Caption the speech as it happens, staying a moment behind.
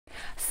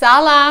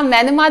Salam,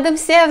 benim adım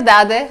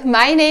Sevda'dır.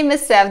 My name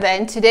is Sevda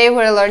and today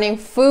we're learning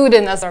food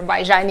in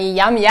Azerbaijani.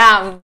 Yum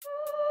yum!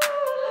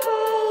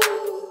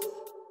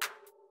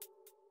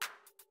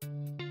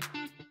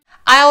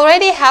 I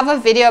already have a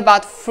video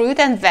about fruit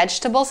and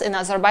vegetables in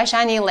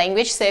Azerbaijani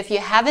language, so if you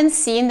haven't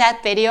seen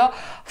that video,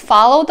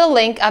 follow the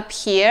link up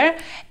here.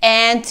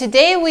 And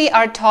today we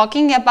are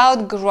talking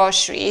about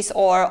groceries,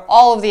 or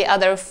all of the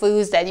other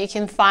foods that you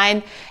can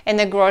find in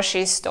the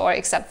grocery store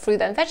except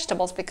fruit and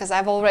vegetables, because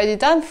I've already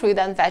done fruit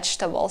and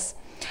vegetables.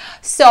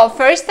 So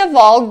first of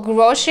all,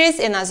 groceries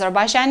in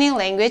Azerbaijani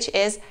language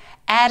is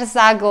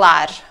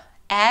erzaglar.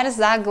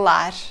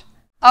 Erzaglar.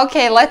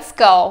 Okay, let's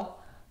go.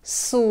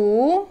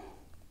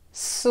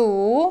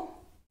 Su,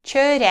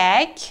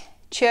 çörek,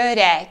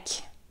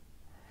 çörek.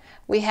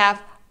 We have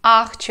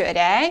ağ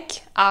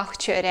çörek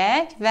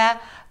ve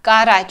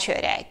qara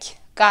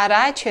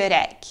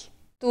çörek.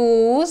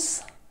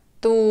 Tuz,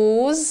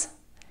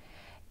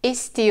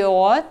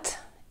 istiyot.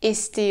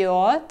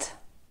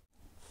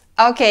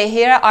 Okay,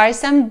 here are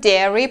some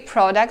dairy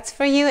products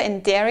for you,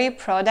 and dairy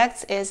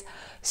products is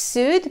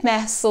süt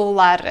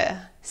məhsulları.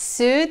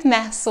 Süt,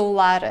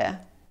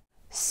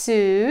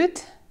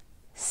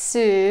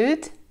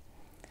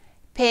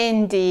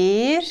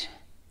 pendir,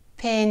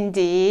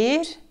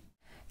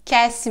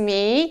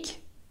 kesmik.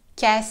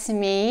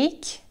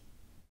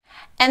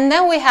 And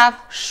then we have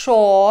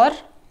shor.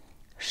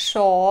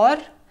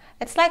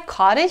 It's like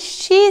cottage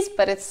cheese,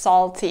 but it's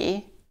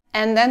salty.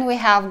 And then we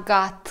have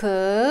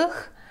gatıq,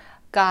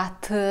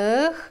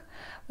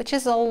 which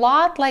is a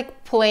lot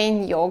like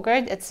plain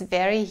yogurt. It's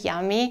very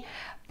yummy.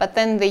 But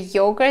then the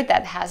yogurt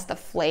that has the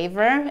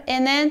flavor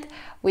in it,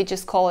 we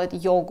just call it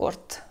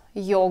yogurt.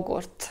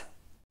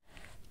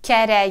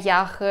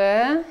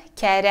 Kereyağı,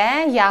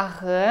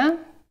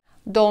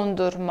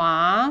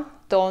 dondurma.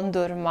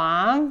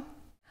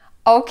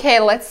 Okay,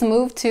 let's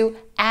move to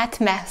et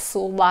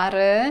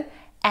məhsulları.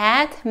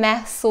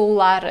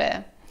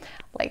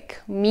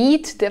 Like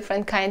meat,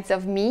 different kinds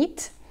of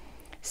meat.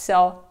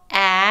 So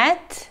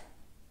et,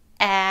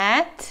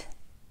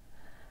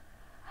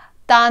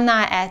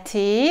 dana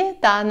eti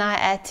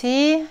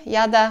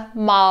ya da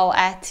mal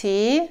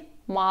eti,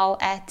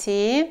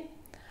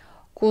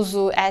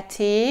 kuzu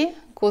eti,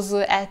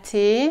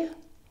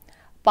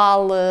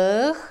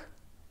 balık,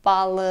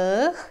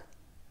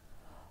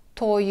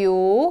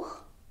 toyuq,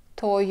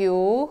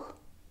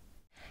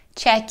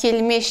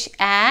 çəkilmiş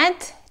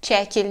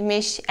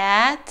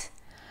et.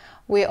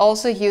 We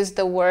also use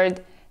the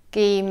word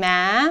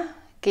qiyma,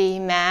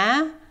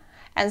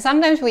 and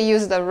sometimes we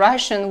use the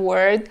Russian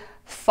word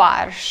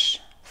farsh.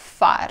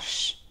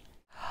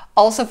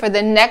 Also for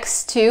the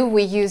next two,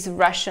 we use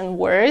Russian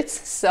words.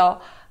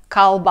 So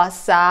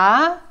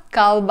kalbasa,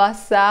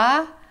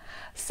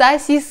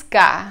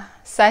 sasiska.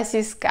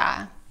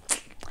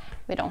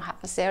 We don't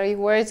have Azeri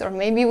words, or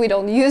maybe we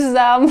don't use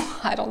them.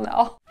 I don't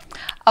know.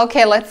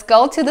 Okay, let's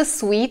go to the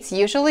sweets.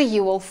 Usually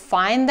you will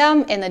find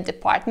them in a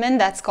department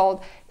that's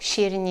called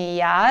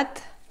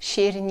shirniyat.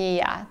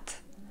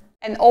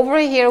 And over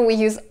here we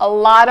use a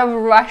lot of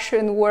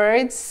Russian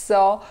words.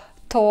 So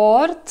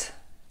tort,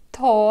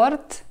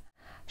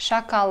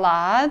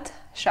 şokolad,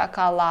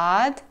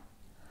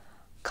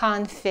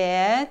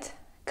 konfet,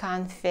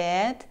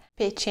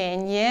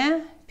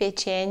 pechenye.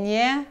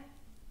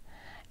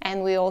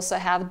 And we also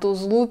have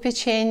duzlu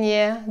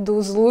pechenye.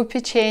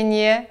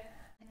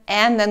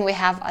 And then we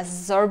have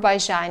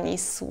Azerbaijani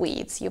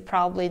sweets. You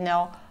probably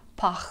know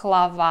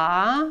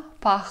pahlava.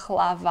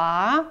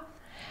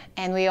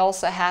 And we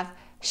also have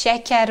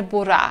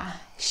şekerbura.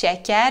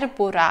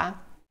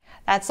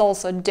 That's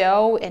also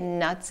dough and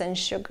nuts and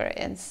sugar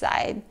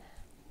inside.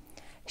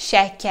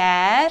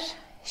 Şeker.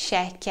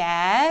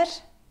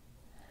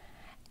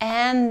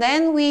 And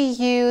then we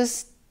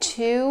use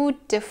two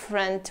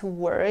different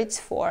words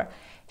for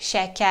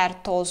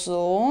şeker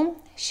tozu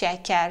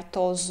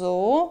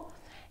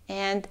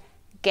and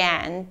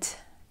gant.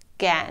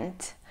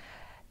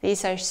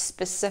 These are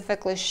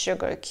specifically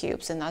sugar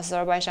cubes. In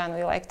Azerbaijan,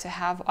 we like to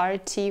have our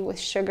tea with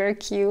sugar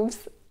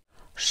cubes.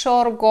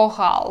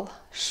 Shorgohal.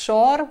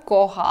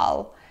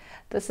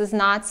 This is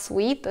not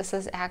sweet. This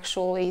is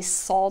actually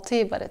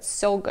salty, but it's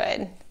so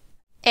good.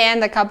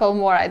 And a couple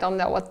more. I don't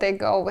know what they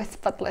go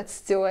with, but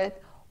let's do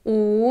it.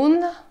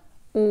 Un,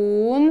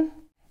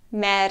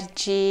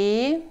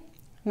 merci,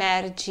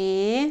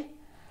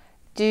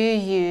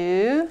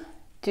 düğü,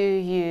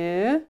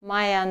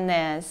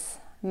 mayonnaise.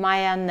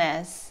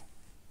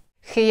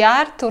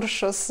 Hıyar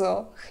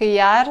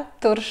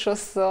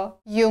turşusu,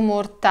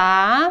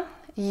 yumurta,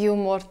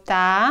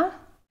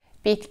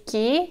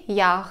 bitki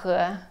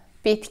yağı.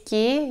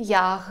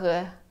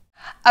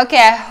 Okay,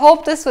 I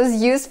hope this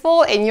was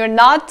useful and you're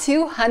not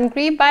too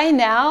hungry by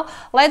now.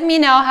 Let me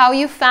know how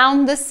you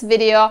found this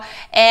video,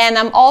 and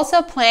I'm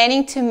also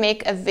planning to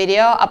make a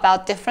video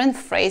about different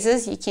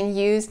phrases you can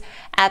use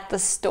at the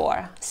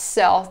store.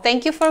 So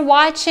thank you for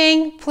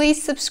watching.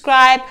 Please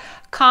subscribe,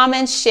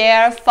 comment,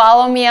 share,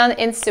 follow me on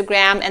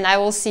Instagram, and I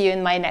will see you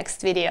in my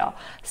next video.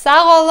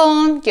 Sağ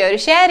olun,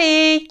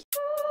 görüşürüz.